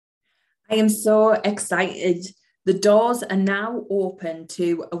I am so excited. The doors are now open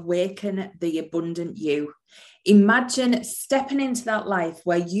to awaken the abundant you. Imagine stepping into that life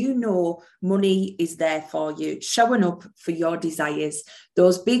where you know money is there for you, showing up for your desires,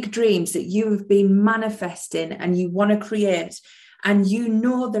 those big dreams that you have been manifesting and you want to create, and you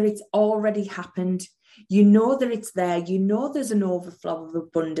know that it's already happened. You know that it's there. You know there's an overflow of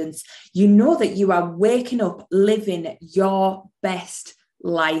abundance. You know that you are waking up, living your best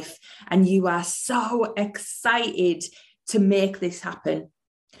life, and you are so excited to make this happen.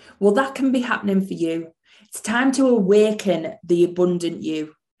 Well, that can be happening for you. It's time to awaken the abundant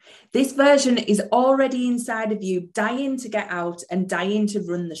you. This version is already inside of you, dying to get out and dying to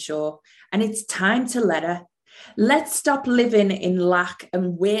run the show. And it's time to let her. Let's stop living in lack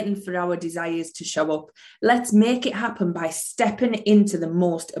and waiting for our desires to show up. Let's make it happen by stepping into the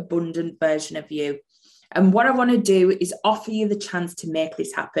most abundant version of you. And what I want to do is offer you the chance to make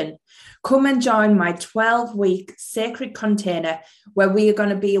this happen. Come and join my 12-week sacred container where we are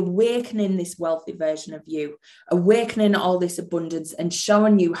going to be awakening this wealthy version of you, awakening all this abundance and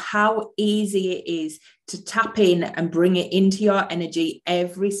showing you how easy it is to tap in and bring it into your energy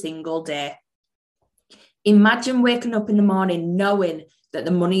every single day. Imagine waking up in the morning knowing that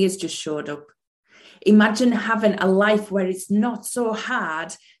the money has just showed up. Imagine having a life where it's not so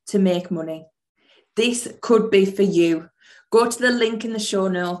hard to make money. This could be for you. Go to the link in the show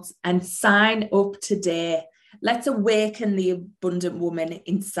notes and sign up today. Let's awaken the abundant woman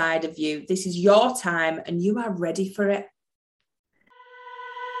inside of you. This is your time and you are ready for it.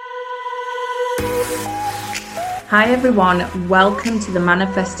 Hi everyone, welcome to the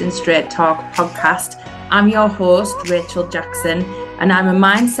Manifesting Straight Talk podcast. I'm your host, Rachel Jackson, and I'm a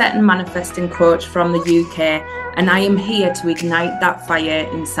mindset and manifesting coach from the UK, and I am here to ignite that fire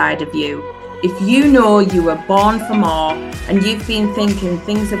inside of you. If you know you were born for more and you've been thinking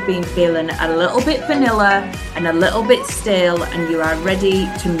things have been feeling a little bit vanilla and a little bit stale and you are ready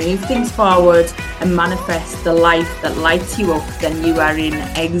to move things forward and manifest the life that lights you up, then you are in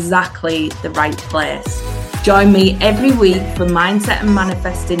exactly the right place. Join me every week for mindset and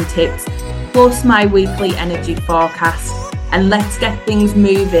manifesting tips, plus my weekly energy forecast, and let's get things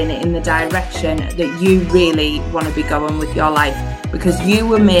moving in the direction that you really want to be going with your life, because you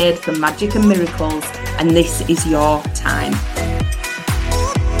were made for magic and miracles, and this is your time.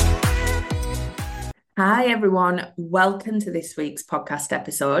 Hi everyone, welcome to this week's podcast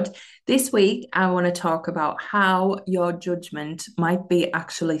episode. This week I want to talk about how your judgment might be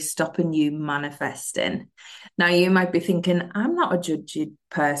actually stopping you manifesting. Now you might be thinking, I'm not a judgy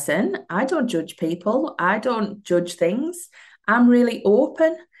person. I don't judge people. I don't judge things. I'm really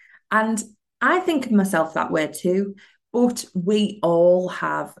open, and I think of myself that way too. But we all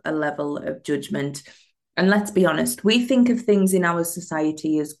have a level of judgment. And let's be honest, we think of things in our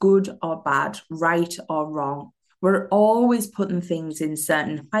society as good or bad, right or wrong. We're always putting things in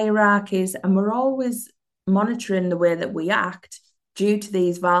certain hierarchies, and we're always monitoring the way that we act due to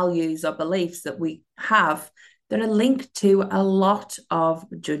these values or beliefs that we have that are linked to a lot of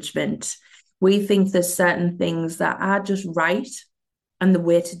judgment. We think there's certain things that are just right and the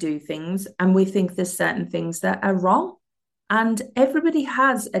way to do things, and we think there's certain things that are wrong. And everybody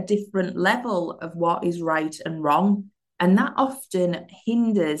has a different level of what is right and wrong. And that often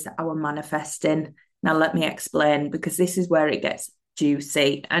hinders our manifesting. Now, let me explain, because this is where it gets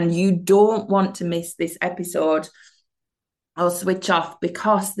juicy. And you don't want to miss this episode or switch off,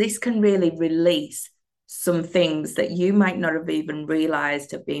 because this can really release some things that you might not have even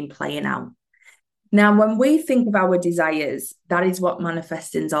realized have been playing out. Now, when we think of our desires, that is what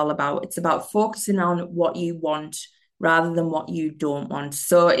manifesting is all about. It's about focusing on what you want rather than what you don't want.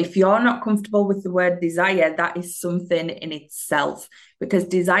 So if you're not comfortable with the word desire, that is something in itself, because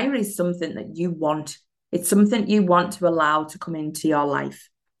desire is something that you want. It's something you want to allow to come into your life.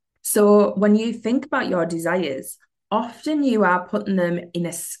 So when you think about your desires, often you are putting them in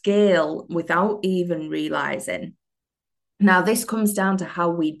a scale without even realizing. Now, this comes down to how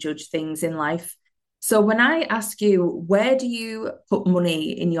we judge things in life. So when I ask you, where do you put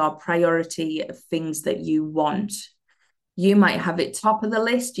money in your priority of things that you want? You might have it top of the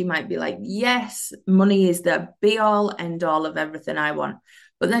list. You might be like, yes, money is the be all end all of everything I want.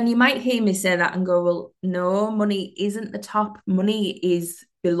 But then you might hear me say that and go, well, no, money isn't the top. Money is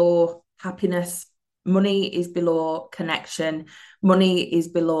below happiness. Money is below connection. Money is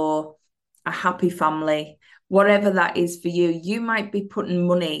below a happy family. Whatever that is for you, you might be putting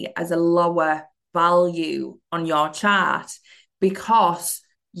money as a lower value on your chart, because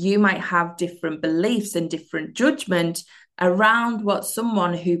you might have different beliefs and different judgment around what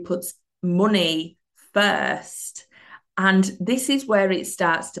someone who puts money first And this is where it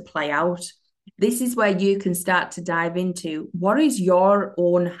starts to play out. This is where you can start to dive into what is your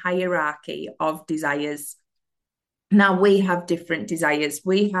own hierarchy of desires. Now, we have different desires.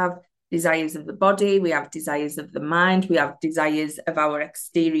 We have desires of the body, we have desires of the mind, we have desires of our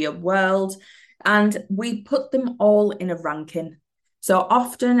exterior world, and we put them all in a ranking. So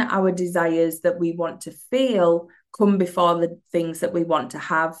often our desires that we want to feel come before the things that we want to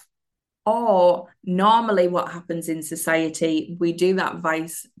have. Or normally, what happens in society, we do that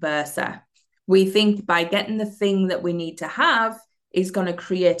vice versa. We think by getting the thing that we need to have is going to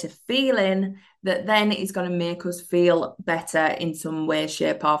create a feeling that then is going to make us feel better in some way,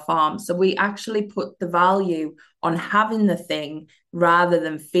 shape, or form. So we actually put the value on having the thing rather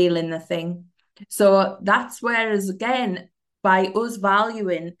than feeling the thing. So that's whereas, again, by us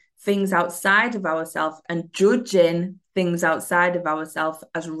valuing things outside of ourselves and judging things outside of ourselves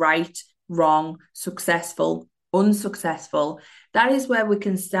as right, wrong, successful, unsuccessful, that is where we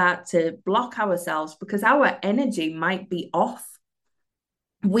can start to block ourselves because our energy might be off.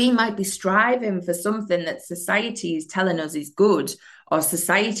 We might be striving for something that society is telling us is good, or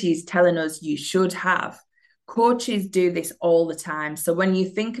society is telling us you should have. Coaches do this all the time. So when you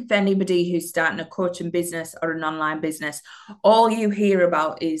think of anybody who's starting a coaching business or an online business, all you hear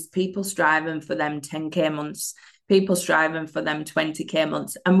about is people striving for them 10K months, people striving for them 20K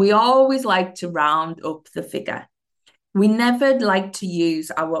months. And we always like to round up the figure. We never like to use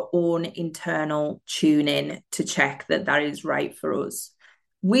our own internal tuning to check that that is right for us.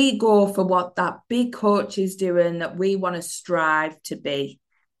 We go for what that big coach is doing that we want to strive to be.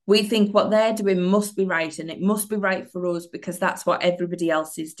 We think what they're doing must be right and it must be right for us because that's what everybody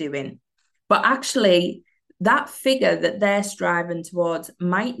else is doing. But actually, that figure that they're striving towards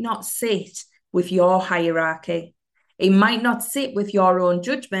might not sit with your hierarchy. It might not sit with your own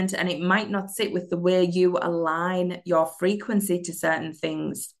judgment and it might not sit with the way you align your frequency to certain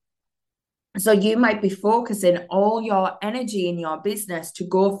things. So you might be focusing all your energy in your business to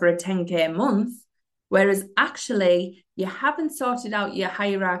go for a 10K a month, whereas actually you haven't sorted out your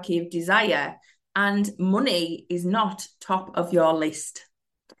hierarchy of desire and money is not top of your list.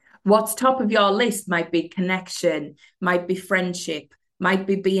 What's top of your list might be connection, might be friendship, might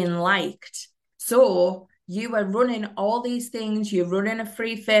be being liked. So you are running all these things, you're running a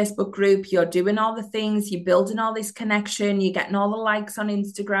free Facebook group, you're doing all the things, you're building all this connection, you're getting all the likes on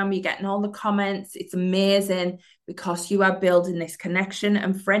Instagram, you're getting all the comments. It's amazing because you are building this connection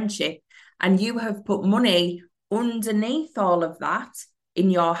and friendship, and you have put money underneath all of that in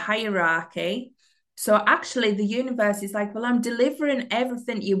your hierarchy. So actually, the universe is like, well, I'm delivering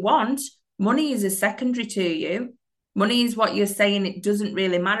everything you want. Money is a secondary to you. Money is what you're saying. It doesn't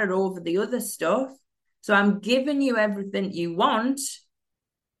really matter over the other stuff. So I'm giving you everything you want,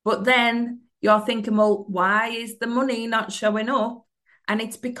 but then you're thinking, well, why is the money not showing up? And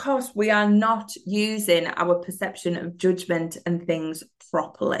it's because we are not using our perception of judgment and things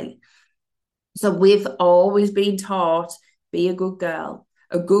properly. So we've always been taught, be a good girl.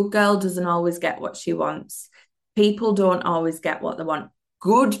 A good girl doesn't always get what she wants. People don't always get what they want.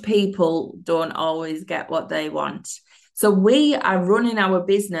 Good people don't always get what they want. So we are running our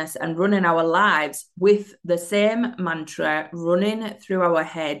business and running our lives with the same mantra running through our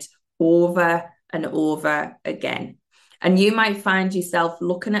head over and over again. And you might find yourself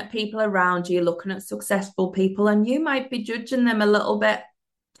looking at people around you, looking at successful people, and you might be judging them a little bit.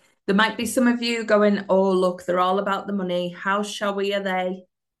 There might be some of you going, oh, look, they're all about the money. How showy are they?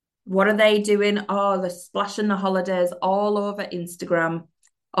 What are they doing? Oh, they're splashing the holidays all over Instagram.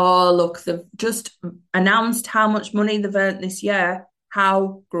 Oh, look, they've just announced how much money they've earned this year.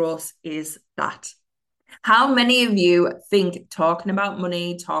 How gross is that? How many of you think talking about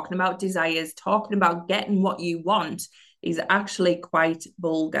money, talking about desires, talking about getting what you want is actually quite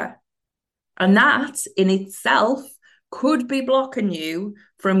vulgar? And that in itself could be blocking you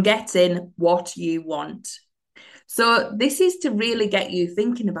from getting what you want. So this is to really get you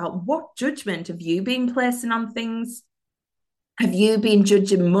thinking about what judgment have you been placing on things? Have you been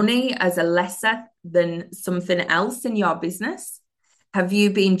judging money as a lesser than something else in your business? Have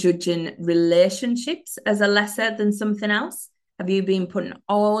you been judging relationships as a lesser than something else? Have you been putting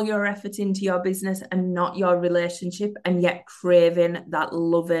all your effort into your business and not your relationship and yet craving that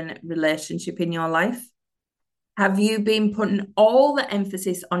loving relationship in your life? Have you been putting all the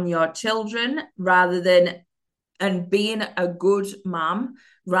emphasis on your children rather than and being a good mom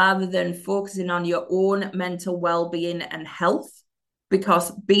rather than focusing on your own mental well-being and health?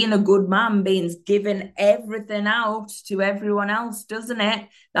 Because being a good mom means giving everything out to everyone else, doesn't it?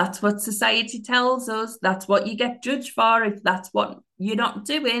 That's what society tells us. That's what you get judged for if that's what you're not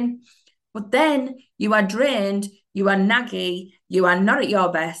doing. But then you are drained, you are naggy, you are not at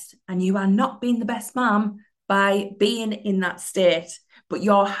your best, and you are not being the best mom by being in that state. But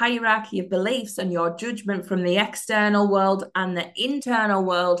your hierarchy of beliefs and your judgment from the external world and the internal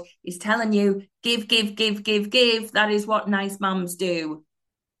world is telling you, give, give, give, give, give. That is what nice mums do.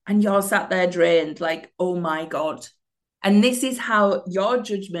 And you're sat there drained, like, oh my God. And this is how your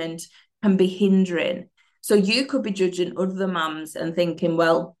judgment can be hindering. So you could be judging other mums and thinking,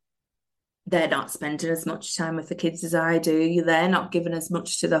 well, they're not spending as much time with the kids as I do. They're not giving as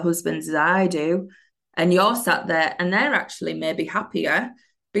much to the husbands as I do. And you're sat there and they're actually maybe happier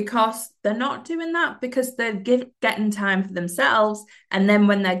because they're not doing that, because they're getting time for themselves. And then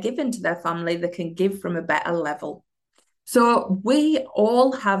when they're giving to their family, they can give from a better level. So we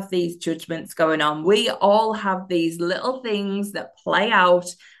all have these judgments going on. We all have these little things that play out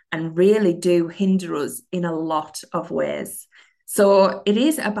and really do hinder us in a lot of ways. So it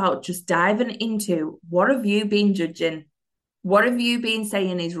is about just diving into, what have you been judging? What have you been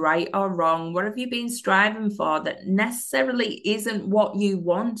saying is right or wrong? What have you been striving for that necessarily isn't what you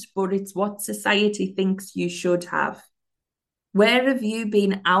want, but it's what society thinks you should have? Where have you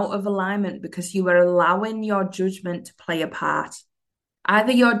been out of alignment because you are allowing your judgment to play a part?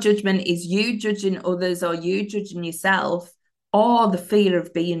 Either your judgment is you judging others or you judging yourself, or the fear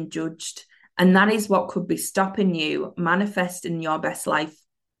of being judged. And that is what could be stopping you manifesting your best life.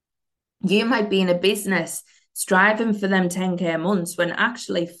 You might be in a business striving for them 10K months when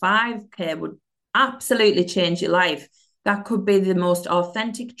actually 5K would absolutely change your life. That could be the most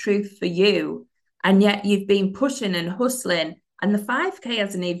authentic truth for you. And yet you've been pushing and hustling, and the 5K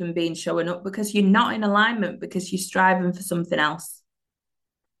hasn't even been showing up because you're not in alignment, because you're striving for something else.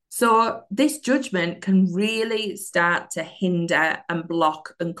 So this judgment can really start to hinder and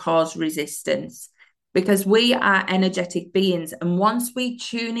block and cause resistance, because we are energetic beings. And once we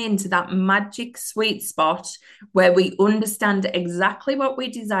tune into that magic sweet spot where we understand exactly what we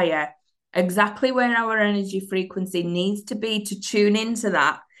desire, exactly where our energy frequency needs to be to tune into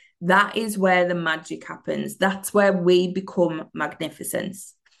that, that is where the magic happens. That's where we become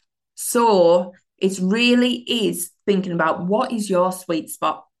magnificence. So it really is thinking about, what is your sweet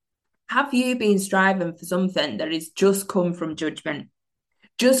spot? Have you been striving for something that has just come from judgment?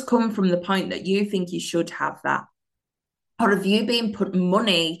 Just come from the point that you think you should have that? Or have you been putting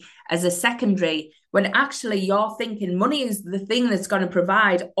money as a secondary when actually you're thinking money is the thing that's going to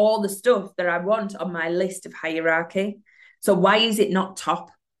provide all the stuff that I want on my list of hierarchy? So why is it not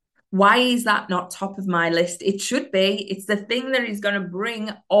top? Why is that not top of my list? It should be. It's the thing that is going to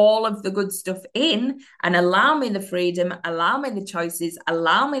bring all of the good stuff in and allow me the freedom, allow me the choices,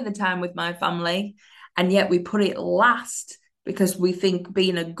 allow me the time with my family. And yet we put it last because we think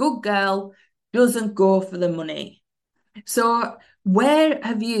being a good girl doesn't go for the money. So where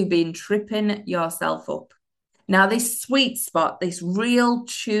have you been tripping yourself up? Now, this sweet spot, this real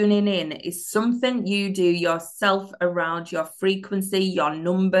tuning in, is something you do yourself around your frequency, your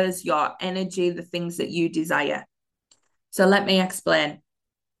numbers, your energy, the things that you desire. So let me explain.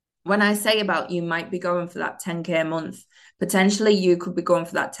 When I say about you might be going for that 10K a month, potentially you could be going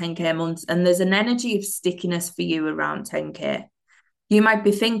for that 10K a month, and there's an energy of stickiness for you around 10K. You might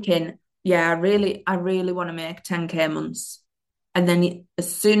be thinking, yeah, I really want to make 10K months. And then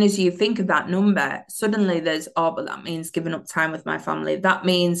as soon as you think of that number, suddenly there's, oh, but that means giving up time with my family. That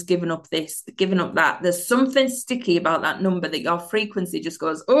means giving up this, giving up that. There's something sticky about that number that your frequency just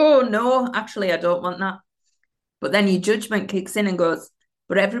goes, oh, no, actually, I don't want that. But then your judgment kicks in and goes,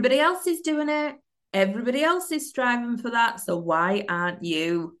 but everybody else is doing it. Everybody else is striving for that. So why aren't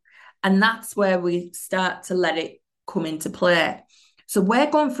you? And that's where we start to let it come into play. So we're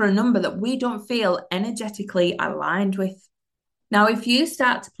going for a number that we don't feel energetically aligned with. Now, if you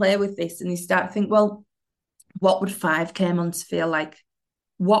start to play with this and you start to think, well, what would 5K months feel like?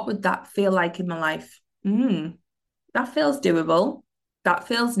 What would that feel like in my life? That feels doable. That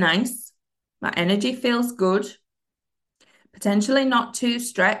feels nice. My energy feels good. Potentially not too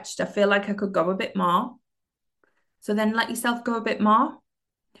stretched. I feel like I could go a bit more. So then let yourself go a bit more.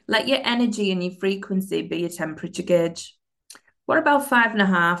 Let your energy and your frequency be your temperature gauge. What about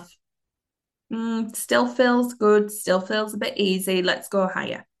 5.5? Still feels good, still feels a bit easy. Let's go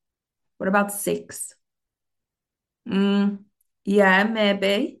higher. What about 6? Yeah,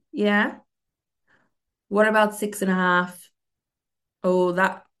 maybe. Yeah. What about 6.5? Oh,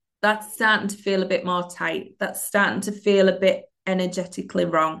 that's starting to feel a bit more tight. That's starting to feel a bit energetically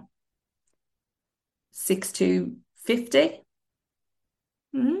wrong. 6,250?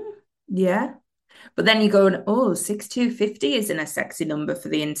 Yeah. But then you go, oh, 6,250 isn't a sexy number for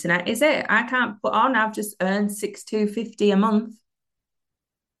the internet, is it? I can't put on, I've just earned 6,250 a month.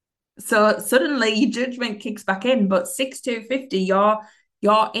 So suddenly your judgment kicks back in, but 6250,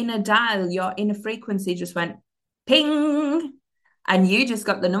 your inner dial, your inner frequency just went ping, and you just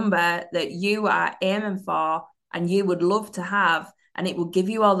got the number that you are aiming for and you would love to have, and it would give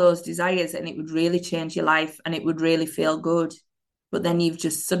you all those desires and it would really change your life and it would really feel good. But then you've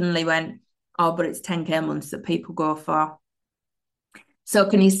just suddenly went, oh, but it's 10K months that people go for. So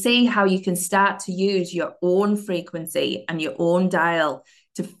can you see how you can start to use your own frequency and your own dial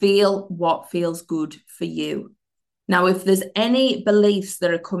to feel what feels good for you? Now, if there's any beliefs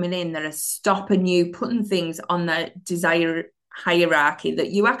that are coming in that are stopping you putting things on the desire hierarchy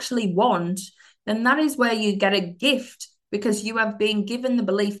that you actually want, then that is where you get a gift, because you have been given the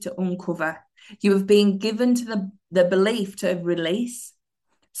belief to uncover. You have been given to the belief to release.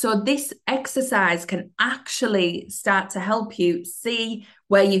 So this exercise can actually start to help you see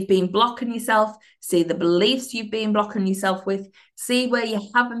where you've been blocking yourself, see the beliefs you've been blocking yourself with, see where you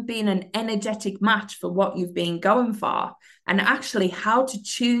haven't been an energetic match for what you've been going for, and actually how to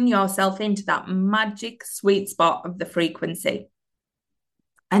tune yourself into that magic sweet spot of the frequency.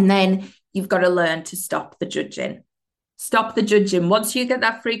 And then you've got to learn to stop the judging. Stop the judging. Once you get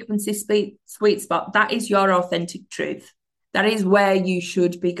that frequency sweet spot, that is your authentic truth. That is where you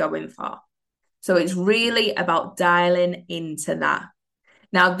should be going for. So it's really about dialing into that.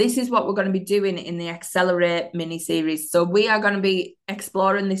 Now, this is what we're going to be doing in the Accelerate mini series. So we are going to be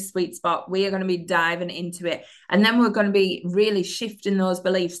exploring this sweet spot. We are going to be diving into it. And then we're going to be really shifting those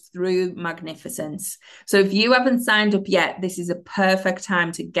beliefs through magnificence. So if you haven't signed up yet, this is a perfect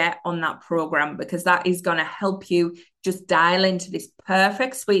time to get on that program, because that is going to help you just dial into this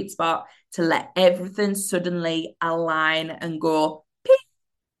perfect sweet spot to let everything suddenly align and go peak,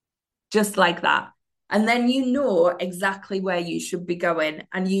 just like that. And then you know exactly where you should be going,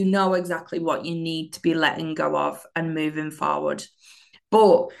 and you know exactly what you need to be letting go of and moving forward.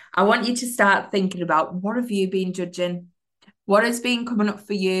 But I want you to start thinking about, what have you been judging? What has been coming up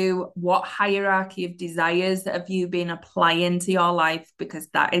for you? What hierarchy of desires have you been applying to your life? Because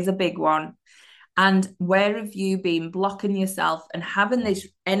that is a big one. And where have you been blocking yourself and having this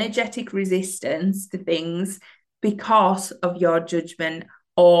energetic resistance to things because of your judgment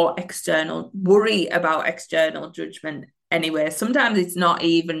or external worry about external judgment? Anyway, sometimes it's not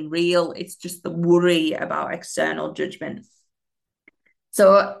even real. It's just the worry about external judgment.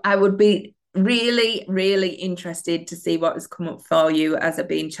 So I would be really, really interested to see what has come up for you as I've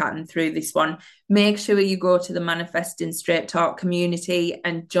been chatting through this one. Make sure you go to the Manifesting Straight Talk community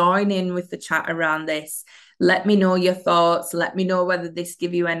and join in with the chat around this. Let me know your thoughts. Let me know whether this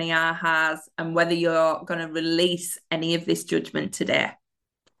give you any ahas and whether you're going to release any of this judgment today.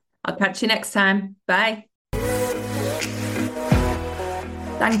 I'll catch you next time. Bye.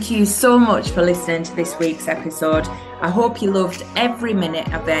 Thank you so much for listening to this week's episode. I hope you loved every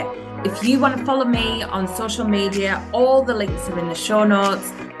minute of it. If you want to follow me on social media, all the links are in the show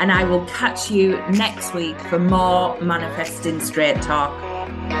notes, and I will catch you next week for more Manifesting Straight Talk.